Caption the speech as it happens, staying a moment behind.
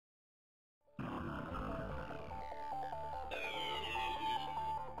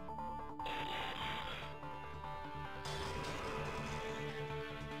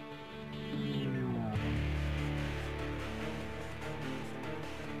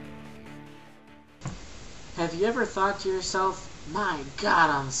Have you ever thought to yourself, my God,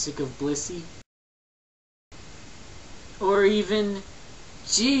 I'm sick of Blissey? Or even,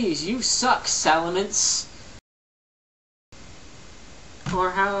 geez, you suck, Salamence. Or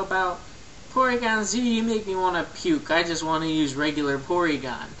how about, Porygon Z, you make me want to puke. I just want to use regular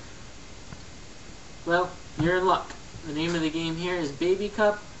Porygon. Well, you're in luck. The name of the game here is Baby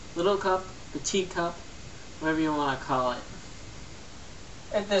Cup, Little Cup, Petite Cup, whatever you want to call it.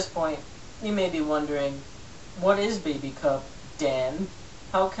 At this point, you may be wondering, what is Baby Cup, Dan?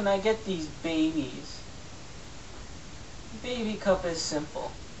 How can I get these babies? Baby Cup is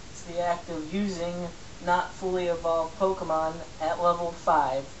simple. It's the act of using not fully evolved Pokemon at level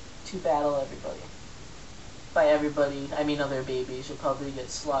 5 to battle everybody. By everybody, I mean other babies. You'll probably get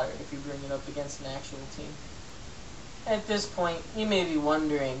slaughtered if you bring it up against an actual team. At this point, you may be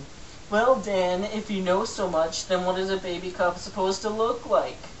wondering, well, Dan, if you know so much, then what is a Baby Cup supposed to look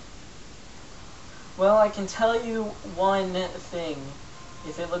like? Well, I can tell you one thing.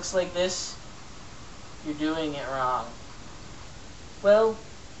 If it looks like this, you're doing it wrong. Well,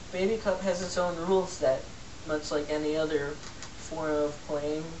 Baby Cup has its own rule set, much like any other form of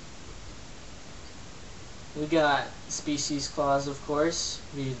playing. We got Species Clause, of course.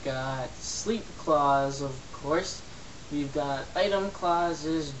 We've got Sleep Clause, of course. We've got Item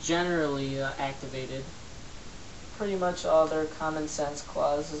Clauses generally activated. Pretty much all their common sense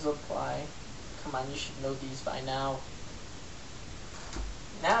clauses apply. Come on, you should know these by now.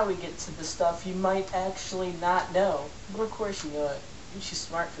 Now we get to the stuff you might actually not know. But of course you know it. You're too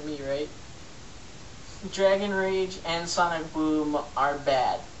smart for me, right? Dragon Rage and Sonic Boom are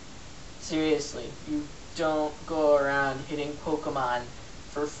bad. Seriously, you don't go around hitting Pokemon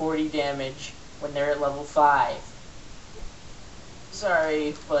for 40 damage when they're at level 5.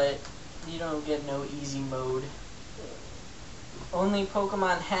 Sorry, but you don't get no easy mode. Only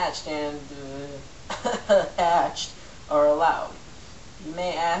Pokemon hatched and hatched are allowed. You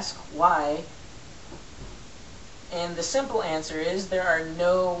may ask why, and the simple answer is there are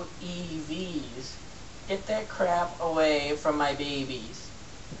no EVs. Get that crap away from my babies.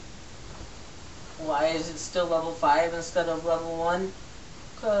 Why is it still level 5 instead of level 1?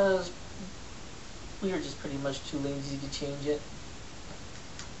 Because we were just pretty much too lazy to change it.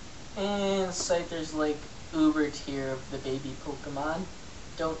 And Scyther's like uber tier of the baby Pokemon.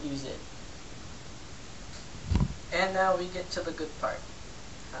 Don't use it. And now we get to the good part.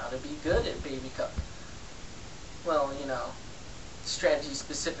 How to be good at Baby Cup. Well, you know, strategy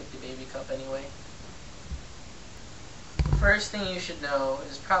specific to Baby Cup anyway. The first thing you should know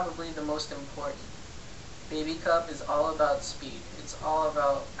is probably the most important. Baby Cup is all about speed. It's all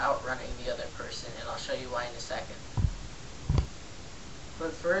about outrunning the other person, and I'll show you why in a second.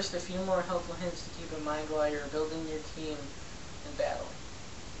 But first, a few more helpful hints to keep in mind while you're building your team and battling.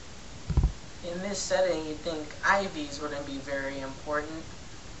 In this setting, you'd think IVs wouldn't be very important,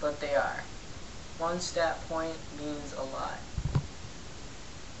 but they are. One stat point means a lot.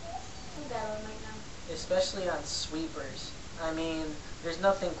 I'm battling right now. Especially on sweepers. I mean, there's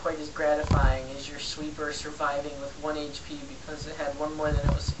nothing quite as gratifying as your sweeper surviving with 1 HP because it had one more than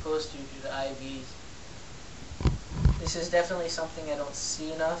it was supposed to due to IVs. This is definitely something I don't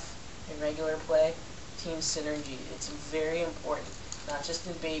see enough in regular play. Team synergy. It's very important. Not just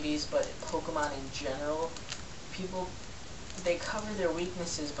in babies, but in Pokemon in general. People, they cover their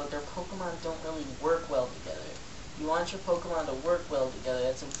weaknesses, but their Pokemon don't really work well together. You want your Pokemon to work well together.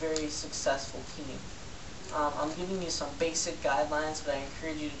 That's a very successful team. I'm giving you some basic guidelines, but I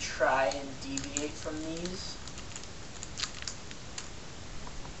encourage you to try and deviate from these.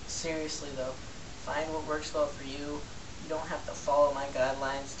 Seriously though, find what works well for you. You don't have to follow my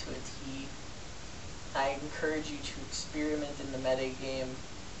guidelines to a T. I encourage you to experiment in the metagame.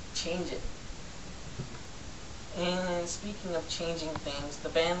 Change it. And speaking of changing things, the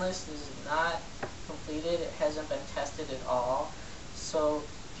ban list is not completed. It hasn't been tested at all. So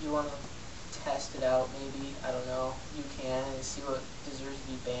if you want to test it out, maybe, I don't know, you can and see what deserves to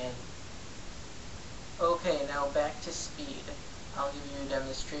be banned. Okay, now back to speed. I'll give you a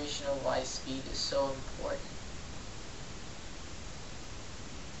demonstration of why speed is so important.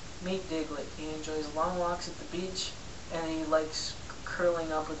 Meet Diglett. He enjoys long walks at the beach, and he likes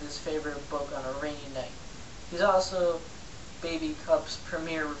curling up with his favorite book on a rainy night. He's also Baby Cup's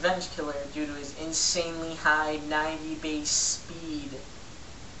premier revenge killer due to his insanely high 90 base speed.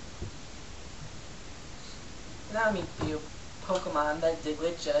 Now meet the Pokemon that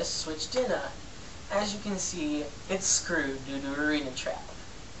Diglett just switched in on. As you can see, it's screwed due to Arena Trap.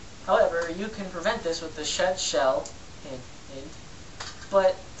 However, you can prevent this with the Shed Shell, hint, hint,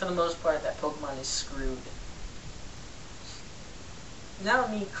 but for the most part that Pokemon is screwed. Now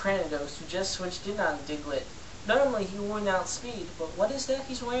meet Cranidos, who just switched in on Diglett. Normally he wouldn't outspeed, but what is that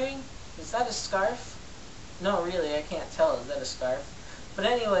he's wearing? Is that a scarf? No, really, I can't tell. Is that a scarf? But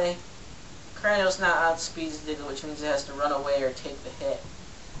anyway, Cranidos now outspeeds Diglett, which means it has to run away or take the hit.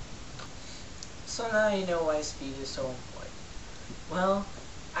 So now you know why speed is so important. Well,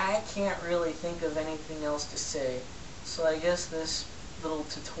 I can't really think of anything else to say, so I guess this little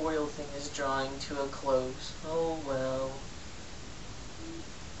tutorial thing is drawing to a close. Oh well.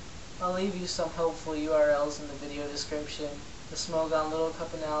 I'll leave you some helpful URLs in the video description. The Smogon Little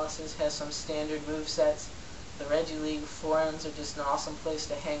Cup analysis has some standard movesets. The Regi League forums are just an awesome place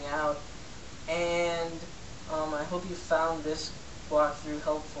to hang out. And I hope you found this walkthrough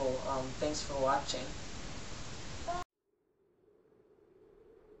helpful. Thanks for watching.